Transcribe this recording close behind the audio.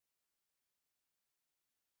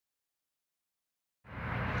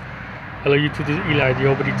Hello YouTube, this is Eli, the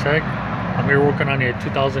OBD Tech. I'm here working on a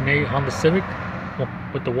 2008 Honda Civic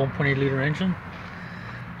with the 1.8 liter engine.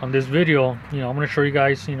 On this video, I'm going to show you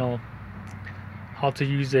guys, how to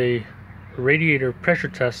use a radiator pressure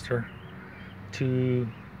tester to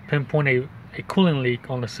pinpoint a coolant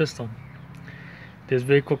leak on the system. This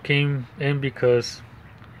vehicle came in because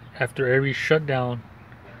after every shutdown,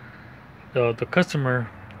 the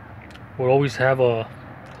customer would always have a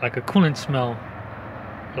coolant smell,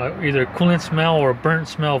 like either coolant smell or a burnt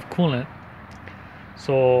smell of coolant.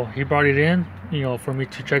 So he brought it in, for me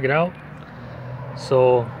to check it out.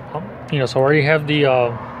 So so I already have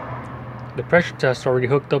the pressure test already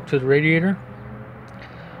hooked up to the radiator.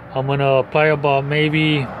 I'm gonna apply about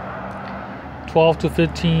maybe 12 to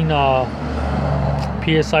 15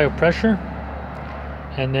 psi of pressure,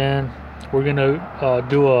 and then we're gonna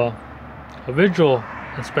do a visual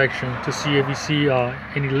inspection to see if we see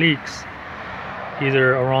any leaks,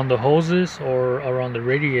 either around the hoses or around the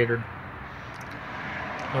radiator.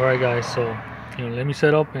 Alright guys, so let me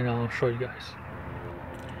set up and I'll show you guys.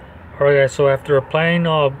 Alright guys, so after applying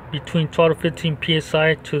between 12 to 15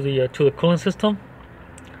 psi to the coolant system,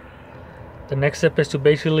 the next step is to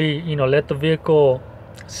basically let the vehicle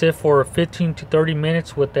sit for 15 to 30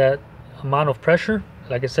 minutes with that amount of pressure.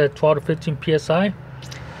 Like I said, 12 to 15 psi.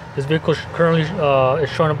 This vehicle currently is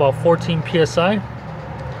showing about 14 psi.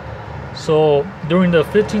 So during the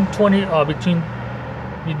 15 to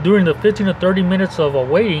 30 minutes of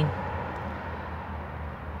waiting,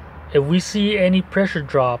 if we see any pressure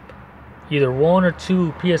drop, either 1 or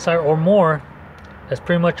 2 psi or more, that's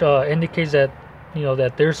pretty much indicates that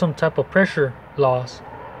that there's some type of pressure loss,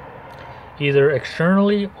 either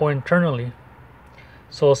externally or internally.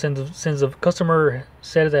 So since the customer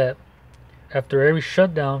said that after every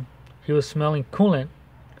shutdown he was smelling coolant,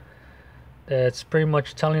 that's pretty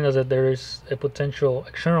much telling us that there is a potential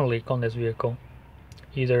external leak on this vehicle,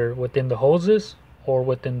 either within the hoses or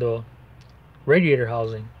within the radiator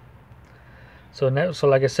housing. So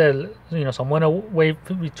like I said, so I'm gonna wait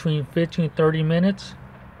between 15 to 30 minutes,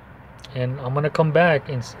 and I'm gonna come back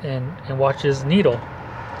and watch this needle.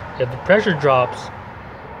 If the pressure drops,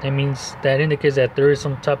 that indicates that there is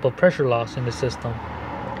some type of pressure loss in the system.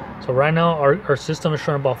 So right now our system is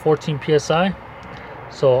showing about 14 psi.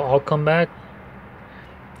 So I'll come back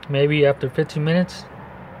maybe after 15 minutes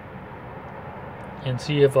and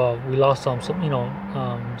see if we lost some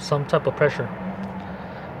type of pressure.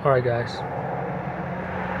 Alright guys.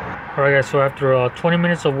 So after 20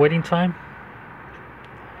 minutes of waiting time,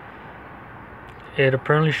 it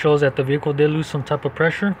apparently shows that the vehicle did lose some type of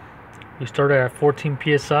pressure. We started at 14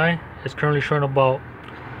 psi. It's currently showing about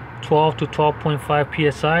 12 to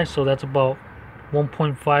 12.5 psi, so that's about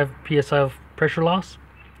 1.5 psi of pressure loss.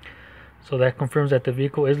 So that confirms that the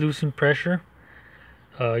vehicle is losing pressure,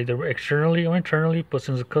 either externally or internally. But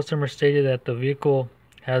since the customer stated that the vehicle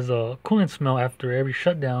has a coolant smell after every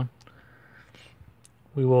shutdown,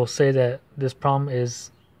 we will say that this problem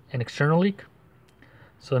is an external leak.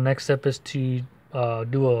 So the next step is to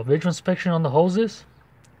do a visual inspection on the hoses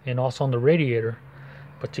and also on the radiator.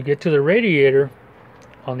 But to get to the radiator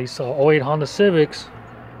on these 08 Honda Civics,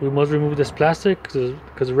 we must remove this plastic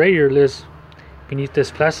because the radiator lives beneath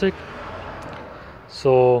this plastic.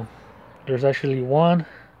 So there's actually 1,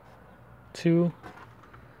 2,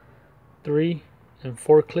 3, and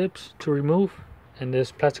 4 clips to remove, and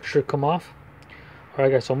this plastic should come off.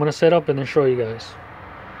 Alright guys, so I'm gonna set up and then show you guys.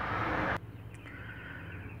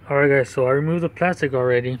 Alright guys, so I removed the plastic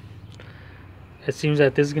already. It seems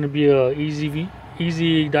that this is gonna be a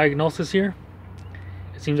easy diagnosis here.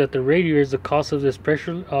 It seems that the radiator is the cause of this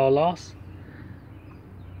pressure loss.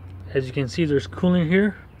 As you can see, there's coolant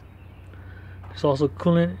here. There's also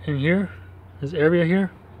coolant in here, this area here.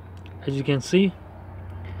 As you can see,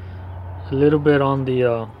 a little bit on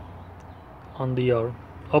the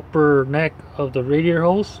upper neck of the radiator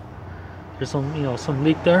hose. There's some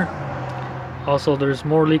leak there. Also, there's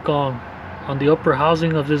more leak on the upper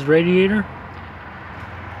housing of this radiator,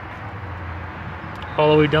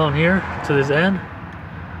 all the way down here to this end.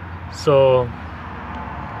 So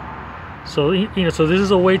this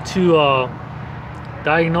is a way to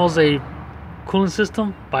diagnose a coolant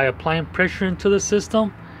system by applying pressure into the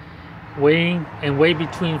system, wait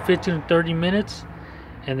between 15 to 30 minutes,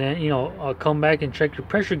 and then come back and check your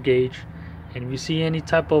pressure gauge. And if you see any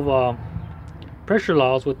type of pressure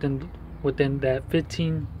loss within that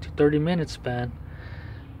 15 to 30 minute span,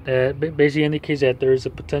 that basically indicates that there is a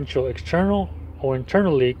potential external or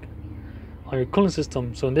internal leak on your coolant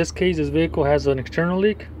system. So in this case, this vehicle has an external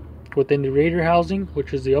leak within the radiator housing,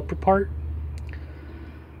 which is the upper part.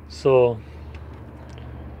 So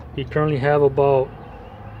we currently have about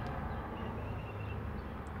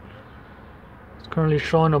currently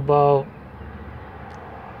showing about,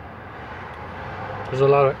 there's a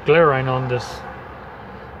lot of glare right now on this,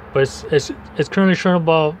 but it's currently showing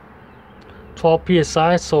about 12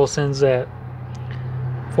 psi. So since that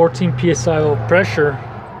 14 psi of pressure,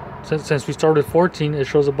 since we started 14, it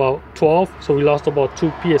shows about 12, so we lost about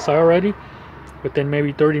 2 psi already within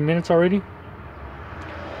maybe 30 minutes already.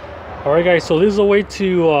 All right guys, so this is a way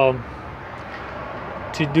to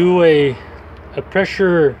do a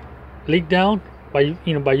pressure leak down by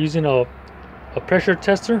using a pressure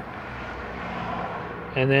tester,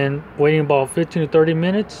 and then waiting about 15 to 30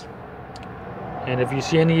 minutes. And if you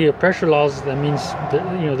see any pressure loss, that means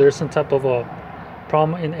that, there's some type of a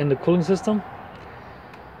problem in the cooling system.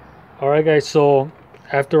 All right guys, so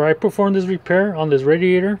after I perform this repair on this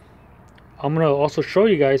radiator, I'm gonna also show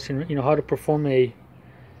you guys how to perform a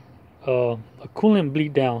coolant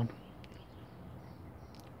bleed down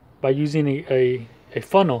by using a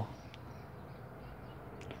funnel.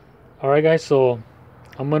 All right guys, so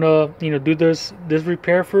I'm gonna do this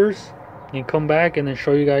repair first and come back and then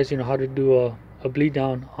show you guys how to do a bleed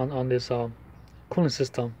down on this coolant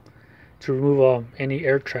system to remove any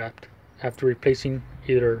air trapped after replacing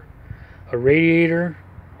either a radiator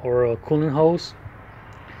or a coolant hose.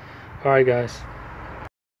 All right guys.